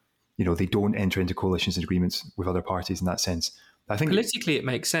don't enter into coalitions and agreements with other parties in that sense. I think politically it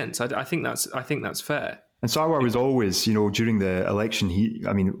makes sense. I think that's fair. And Sarwar was always, during the election,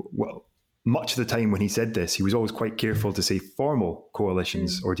 much of the time when he said this, he was always quite careful to say formal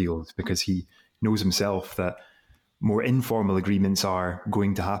coalitions or deals, because he knows himself that more informal agreements are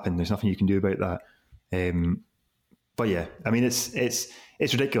going to happen. There's nothing you can do about that. But yeah, I mean, it's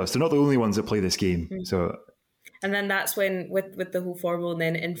ridiculous. They're not the only ones that play this game. So, and then that's when, with the whole formal and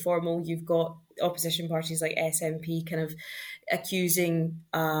then informal, you've got opposition parties like SNP kind of accusing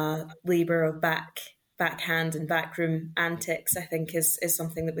Labour of backhand and backroom antics. I think is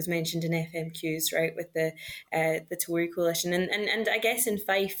something that was mentioned in FMQs, right, with the Tory coalition, and I guess in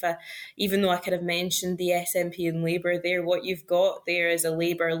Fife, even though I kind of mentioned the SNP and Labour there, what you've got there is a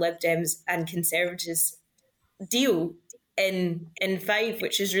Labour, Lib Dems and Conservatives deal in Fife,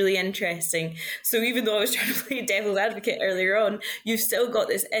 which is really interesting. So even though I was trying to play devil's advocate earlier on, you've still got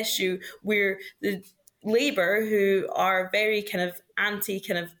this issue where the Labour, who are very kind of anti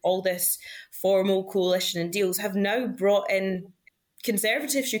kind of all this formal coalition and deals, have now brought in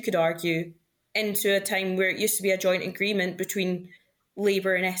Conservatives, you could argue, into a time where it used to be a joint agreement between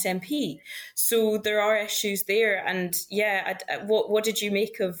Labour and SNP. So there are issues there. And yeah, what did you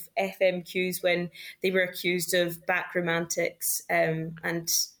make of FMQs when they were accused of backroom antics and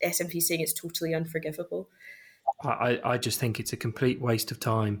SNP saying it's totally unforgivable? I just think it's a complete waste of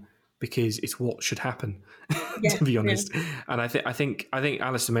time, because it's what should happen, to be honest. Yeah. And I think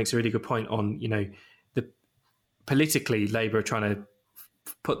Alistair makes a really good point on, the politically Labour are trying to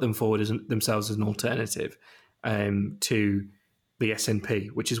put them forward themselves as an alternative to the SNP,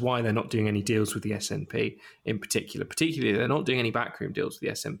 which is why they're not doing any deals with the SNP in particular. Particularly, they're not doing any backroom deals with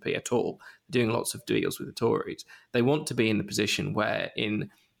the SNP at all. They're doing lots of deals with the Tories. They want to be in the position where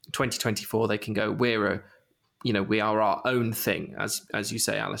in 2024 they can go, we are our own thing, as you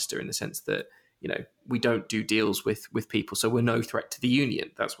say, Alistair, in the sense that, we don't do deals with people, so we're no threat to the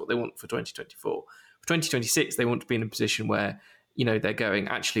union. That's what they want for 2024. For 2026, they want to be in a position where, they're going,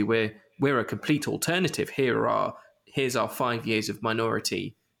 actually, we're a complete alternative. Here's our 5 years of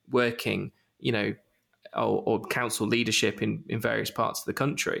minority working, or council leadership in various parts of the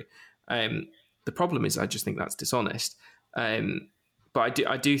country. The problem is, I just think that's dishonest. But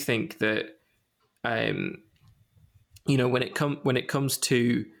I do think that, when it comes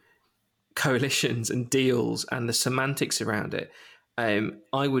to coalitions and deals and the semantics around it,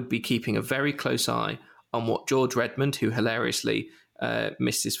 I would be keeping a very close eye on what George Redmond, who hilariously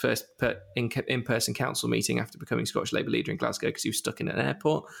missed his first in-person council meeting after becoming Scottish Labour leader in Glasgow because he was stuck in an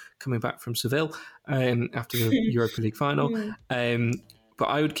airport coming back from Seville after the Europa League final. But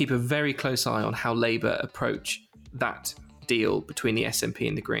I would keep a very close eye on how Labour approach that deal between the SNP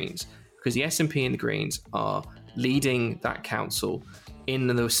and the Greens, because the SNP and the Greens are leading that council in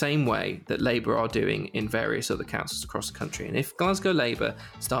the same way that Labour are doing in various other councils across the country. And if Glasgow Labour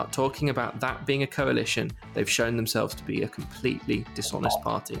start talking about that being a coalition, they've shown themselves to be a completely dishonest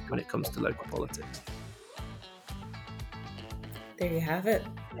party when it comes to local politics. There you have it.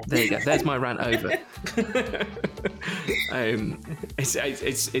 There you go. There's my rant over. It's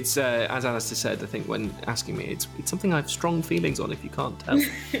as Alistair said, I think when asking me, it's something I have strong feelings on, if you can't tell.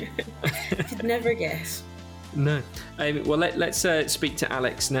 Could never guess. No. Well, let's speak to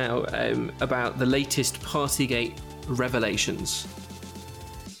Alex now about the latest Partygate revelations.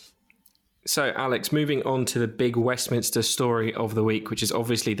 So, Alex, moving on to the big Westminster story of the week, which is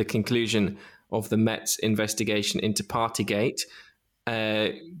obviously the conclusion of the Met's investigation into Partygate.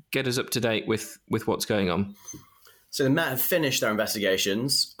 Get us up to date with what's going on. So the Met have finished their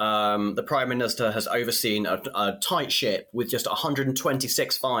investigations. The Prime Minister has overseen a tight ship with just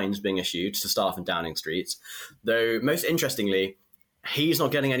 126 fines being issued to staff in Downing Street, though most interestingly, he's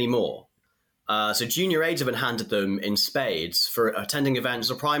not getting any more. So junior aides have been handed them in spades for attending events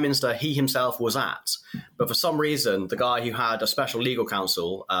the Prime Minister, he himself, was at. But for some reason, the guy who had a special legal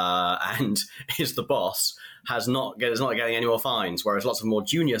counsel and is the boss is not getting any more fines, whereas lots of more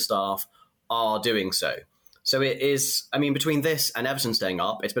junior staff are doing so. So it is, I mean, between this and Everton staying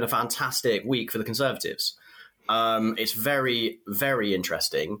up, it's been a fantastic week for the Conservatives. It's very, very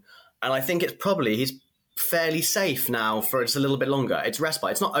interesting. And I think he's fairly safe now for just a little bit longer. It's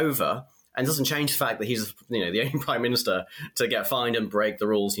respite. It's not over. And it doesn't change the fact that he's, the only Prime Minister to get fined and break the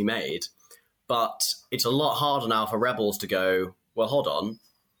rules he made. But it's a lot harder now for rebels to go, well, hold on.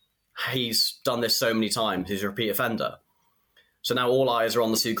 He's done this so many times. He's a repeat offender. So now all eyes are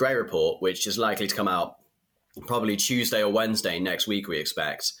on the ScotRail report, which is likely to come out probably Tuesday or Wednesday next week, we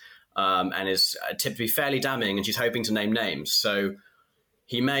expect, and is tipped to be fairly damning, and she's hoping to name names. So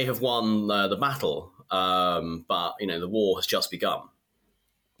he may have won the battle, but, the war has just begun.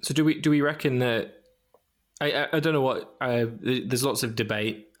 So do we reckon that, I don't know what, there's lots of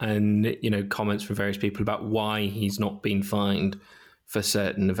debate and, comments from various people about why he's not been fined for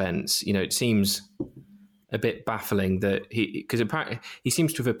certain events. It seems a bit baffling that because he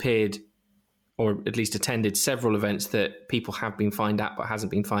seems to have appeared or at least attended several events that people have been fined at but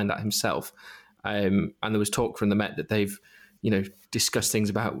hasn't been fined at himself. And there was talk from the Met that they've, discussed things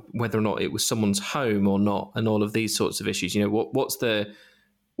about whether or not it was someone's home or not and all of these sorts of issues. What's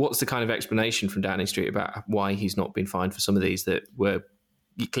the kind of explanation from Downing Street about why he's not been fined for some of these that were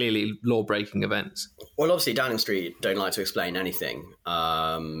clearly law-breaking events? Well, obviously, Downing Street don't like to explain anything.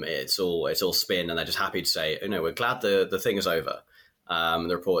 It's all spin, and they're just happy to say, we're glad the thing is over, the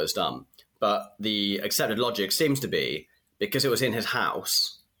report is done. But the accepted logic seems to be, because it was in his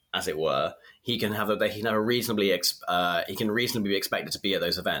house, as it were, he can reasonably be expected to be at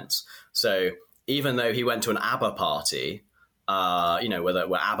those events. So even though he went to an ABBA party,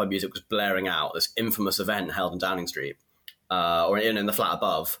 where ABBA music was blaring out, this infamous event held in Downing Street, or in the flat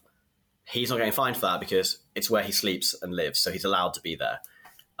above, he's not getting fined for that because it's where he sleeps and lives, so he's allowed to be there.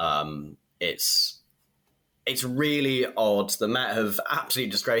 It's really odd. The Met have absolutely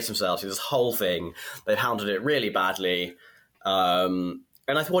disgraced themselves with this whole thing. They've handled it really badly.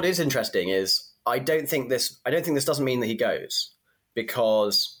 And what is interesting is I don't think this doesn't mean that he goes,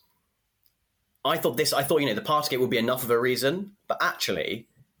 because I thought the Partygate would be enough of a reason, but actually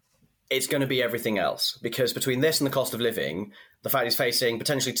it's going to be everything else, because between this and the cost of living, the fact he's facing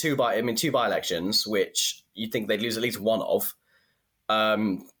potentially two by-elections, which you'd think they'd lose at least one of,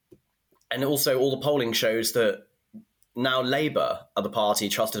 and also all the polling shows that now Labour are the party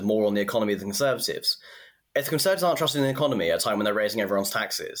trusted more on the economy than Conservatives. If the Conservatives aren't trusted in the economy at a time when they're raising everyone's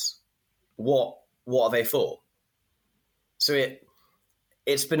taxes, what are they for? So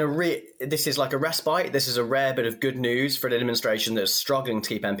it's been this is like a respite. This is a rare bit of good news for an administration that's struggling to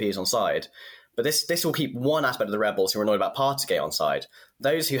keep MPs on side. But this will keep one aspect of the rebels who are annoyed about Partygate on side.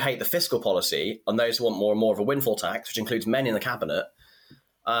 Those who hate the fiscal policy and those who want more and more of a windfall tax, which includes many in the cabinet,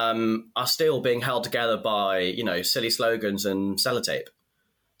 are still being held together by, silly slogans and sellotape.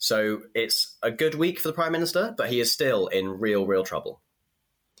 So it's a good week for the Prime Minister, but he is still in real trouble.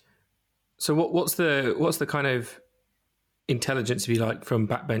 So what's the kind of intelligence, if you like, from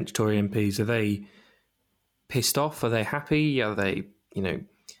backbench Tory MPs? Are they pissed off? Are they happy? Are they,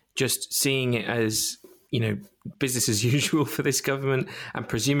 just seeing it as, business as usual for this government? And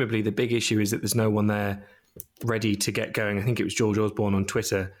presumably the big issue is that there's no one there ready to get going. I think it was George Osborne on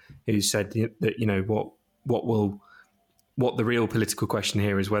Twitter who said that, what the real political question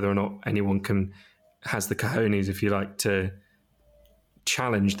here is whether or not anyone has the cojones, if you like, to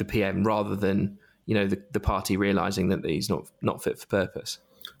challenge the PM rather than, the party realising that he's not fit for purpose.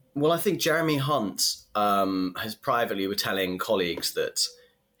 Well, I think Jeremy Hunt has privately were telling colleagues that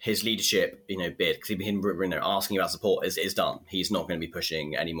his leadership, bid, because he'd been asking about support, is done. He's not going to be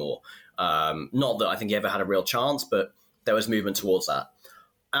pushing anymore. Not that I think he ever had a real chance, but there was movement towards that.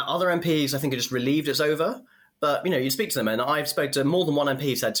 Other MPs, I think, are just relieved it's over. But, you speak to them, and I've spoken to more than one MP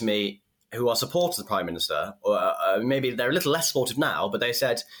who said to me, who are supporters of the Prime Minister, or maybe they're a little less supportive now, but they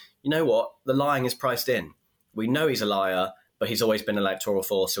said, you know what, the lying is priced in. We know he's a liar, but he's always been an electoral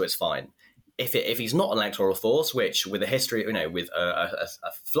force, so it's fine. If he's not an electoral force, which with a history, with a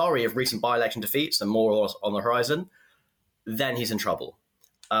flurry of recent by-election defeats and more on the horizon, then he's in trouble.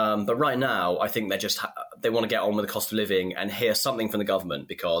 But right now, I think they want to get on with the cost of living and hear something from the government,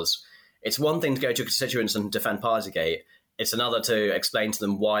 because it's one thing to go to constituents and defend Partygate. It's another to explain to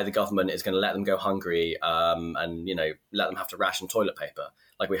them why the government is going to let them go hungry and, let them have to ration toilet paper,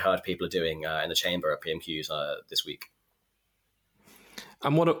 like we heard people are doing in the chamber at PMQs this week.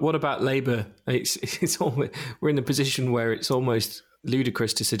 And what about Labour? We're in the position where it's almost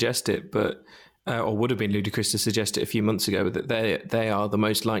ludicrous to suggest it, but or would have been ludicrous to suggest it a few months ago, that they are the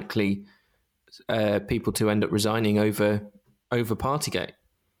most likely people to end up resigning over Partygate.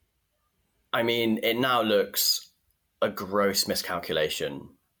 I mean, it now looks a gross miscalculation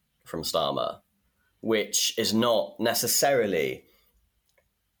from Starmer. which is not necessarily...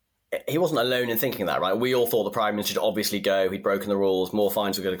 He wasn't alone in thinking that, right? We all thought the Prime Minister should obviously go. He'd broken the rules. More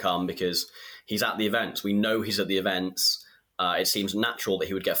fines were going to come because he's at the events. We know he's at the events. It seems natural that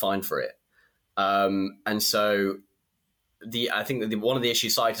he would get fined for it. And so I think that one of the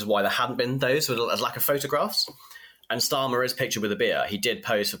issues cited is why there hadn't been those, as lack of photographs. And Starmer is pictured with a beer. He did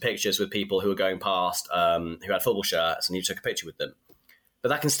pose for pictures with people who were going past who had football shirts, and he took a picture with them. But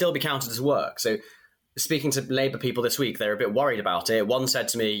that can still be counted as work. So speaking to Labour people this week, they're a bit worried about it. One said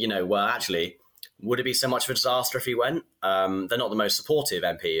to me, well, actually, would it be so much of a disaster if he went? They're not the most supportive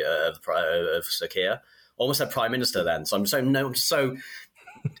MP of Sir Keir. Almost said Prime Minister then. So I'm so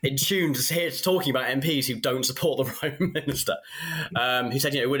in tune to hear talking about MPs who don't support the Prime Minister. Who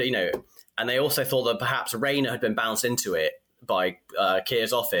said, would it, and they also thought that perhaps Rayner had been bounced into it by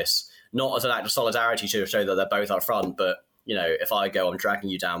Keir's office, not as an act of solidarity to show that they're both up front, but, if I go, I'm dragging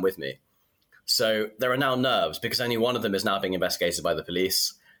you down with me. So there are now nerves because only one of them is now being investigated by the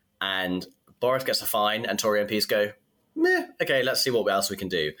police, and Boris gets a fine and Tory MPs go, meh, okay, let's see what else we can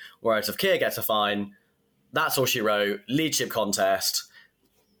do. Whereas if Keir gets a fine, that's all she wrote, leadership contest,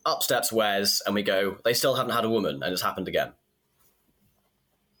 up steps Wes, and we go, they still haven't had a woman, and it's happened again.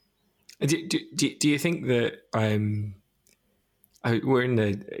 Do you think that we're in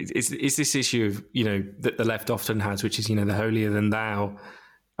the... Is this issue of, that the left often has, which is, the holier-than-thou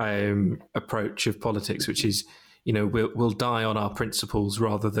approach of politics, which is, we'll die on our principles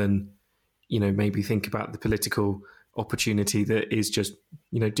rather than, maybe think about the political opportunity that is just,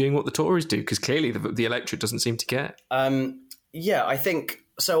 doing what the Tories do, because clearly the electorate doesn't seem to care. Yeah, I think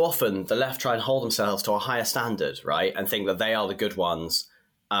so often the left try and hold themselves to a higher standard, right, and think that they are the good ones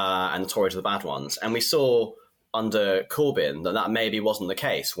and the Tories are the bad ones. And we saw under Corbyn that maybe wasn't the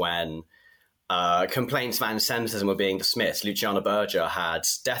case when complaints of anti-Semitism were being dismissed. Luciana Berger had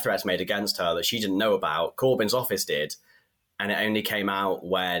death threats made against her that she didn't know about. Corbyn's office did, and it only came out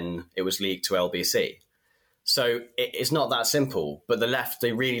when it was leaked to LBC. So it's not that simple, but the left,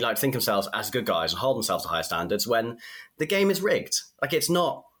 they really like to think of themselves as good guys and hold themselves to higher standards when the game is rigged. Like, it's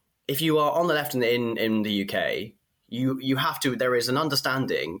not, if you are on the left in the UK, you have to, there is an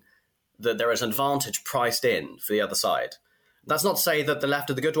understanding that there is an advantage priced in for the other side. That's not to say that the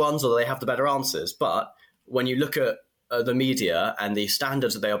left are the good ones or that they have the better answers, but when you look at the media and the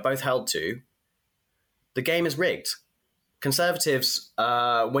standards that they are both held to, the game is rigged. Conservatives,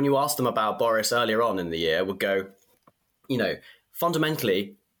 when you ask them about Boris earlier on in the year, would go,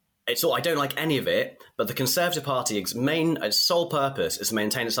 fundamentally, it's all, I don't like any of it, but the Conservative Party's sole purpose is to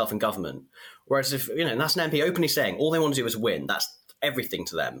maintain itself in government. Whereas if, and that's an MP openly saying all they want to do is win. That's everything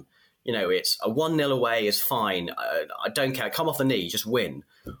to them. It's a 1-0 away is fine. I don't care. Come off the knee, just win.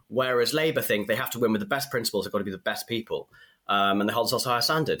 Whereas Labour think they have to win with the best principles. They've got to be the best people. And they hold themselves to a higher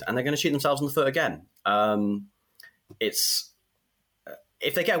standard. And they're going to shoot themselves in the foot again.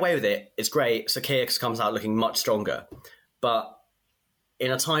 If they get away with it, it's great. Sir Keir comes out looking much stronger. But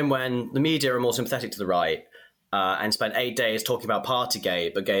in a time when the media are more sympathetic to the right and spent 8 days talking about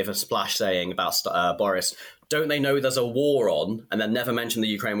Partygate, but gave a splash saying about Boris, don't they know there's a war on, and then never mentioned the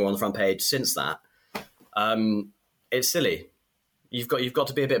Ukraine war on the front page since that? It's silly. You've got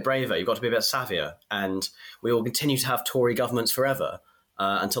to be a bit braver. You've got to be a bit savvier. And we will continue to have Tory governments forever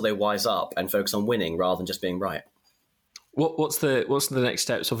until they wise up and focus on winning rather than just being right. What's the next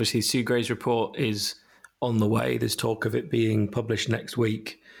steps? Obviously, Sue Gray's report is on the way. There's talk of it being published next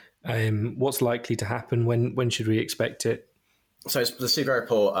week. What's likely to happen? When should we expect it? So the Sue Gray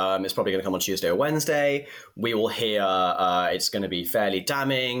report is probably going to come on Tuesday or Wednesday. We will hear it's going to be fairly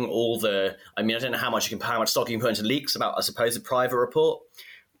damning. I don't know how much stock you can put into leaks about a supposed private report,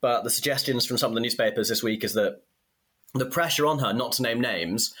 but the suggestions from some of the newspapers this week is that the pressure on her not to name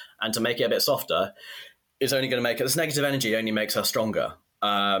names and to make it a bit softer is only going to make it, this negative energy only makes her stronger,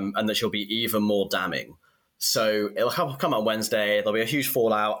 and that she'll be even more damning. So it'll come out Wednesday. There'll be a huge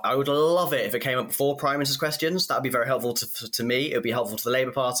fallout. I would love it if it came up before Prime Minister's questions. That would be very helpful to me. It would be helpful to the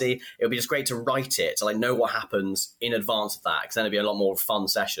Labour Party. It would be just great to write it, to know what happens in advance of that, because then it'd be a lot more fun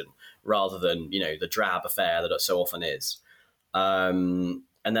session rather than, the drab affair that it so often is. And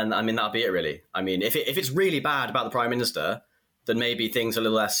then, that'll be it, really. If it's really bad about the Prime Minister, then maybe things are a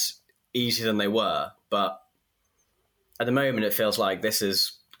little less easy than they were. But at the moment, it feels like this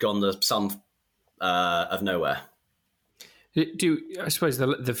has gone to some of nowhere. I suppose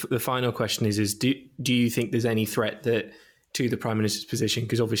the final question is do you think there's any threat to the Prime Minister's position?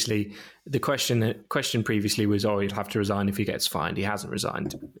 Because obviously the question previously was, he'll have to resign if he gets fined. He hasn't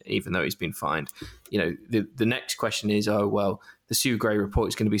resigned, even though he's been fined. The next question is, the Sue Gray report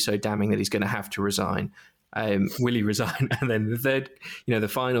is going to be so damning that he's going to have to resign. Will he resign? And then the third, the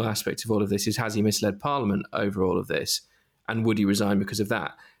final aspect of all of this is, has he misled Parliament over all of this? And would he resign because of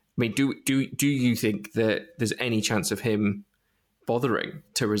that? I mean, do you think that there's any chance of him bothering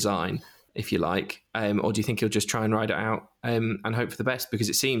to resign, if you like, or do you think he'll just try and ride it out and hope for the best? Because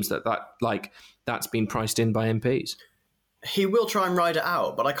it seems that's been priced in by MPs. He will try and ride it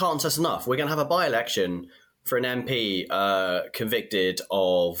out, but I can't stress enough. We're going to have a by-election for an MP convicted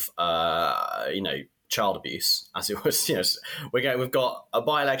of, child abuse, as it was. We've got a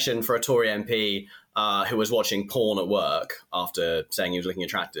by-election for a Tory MP who was watching porn at work after saying he was looking at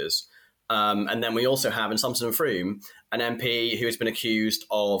tractors. And then we also have in Somerset and Froome an MP who has been accused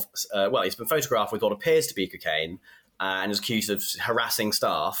of, he's been photographed with what appears to be cocaine and is accused of harassing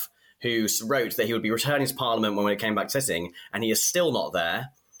staff, who wrote that he would be returning to Parliament when it came back to sitting, and he is still not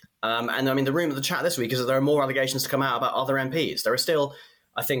there. And I mean, the room of the chat this week is that there are more allegations to come out about other MPs. There are still,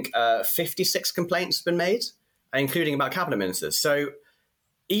 I think, 56 complaints have been made, including about cabinet ministers. So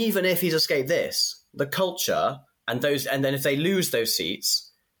even if he's escaped this, the culture and then if they lose those seats,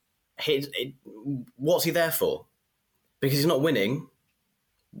 what's he there for? Because he's not winning.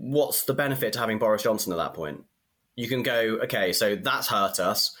 What's the benefit to having Boris Johnson at that point? You can go, okay, so that's hurt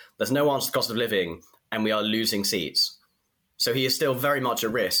us. There's no answer to the cost of living, and we are losing seats. So he is still very much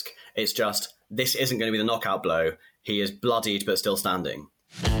at risk. It's just, this isn't going to be the knockout blow. He is bloodied but still standing.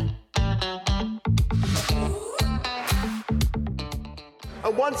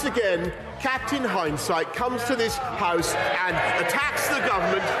 And once again, Captain Hindsight comes to this House and attacks the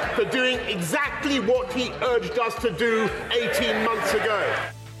government for doing exactly what he urged us to do 18 months ago.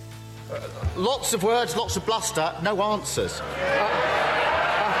 Lots of words, lots of bluster, no answers.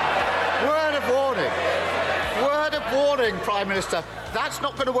 Word of warning. Word of warning, Prime Minister. That's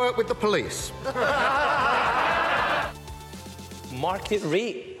not going to work with the police. Market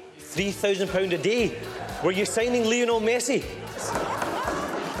rate, £3,000 a day. Were you signing Lionel Messi?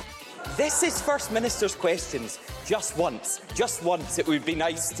 This is First Minister's questions. Just once it would be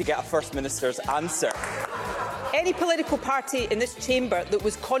nice to get a First Minister's answer. Any political party in this chamber that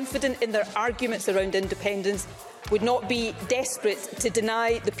was confident in their arguments around independence would not be desperate to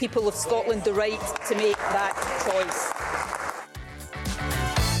deny the people of Scotland the right to make that choice.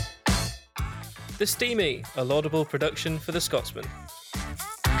 The Steamy, a laudable production for the Scotsman.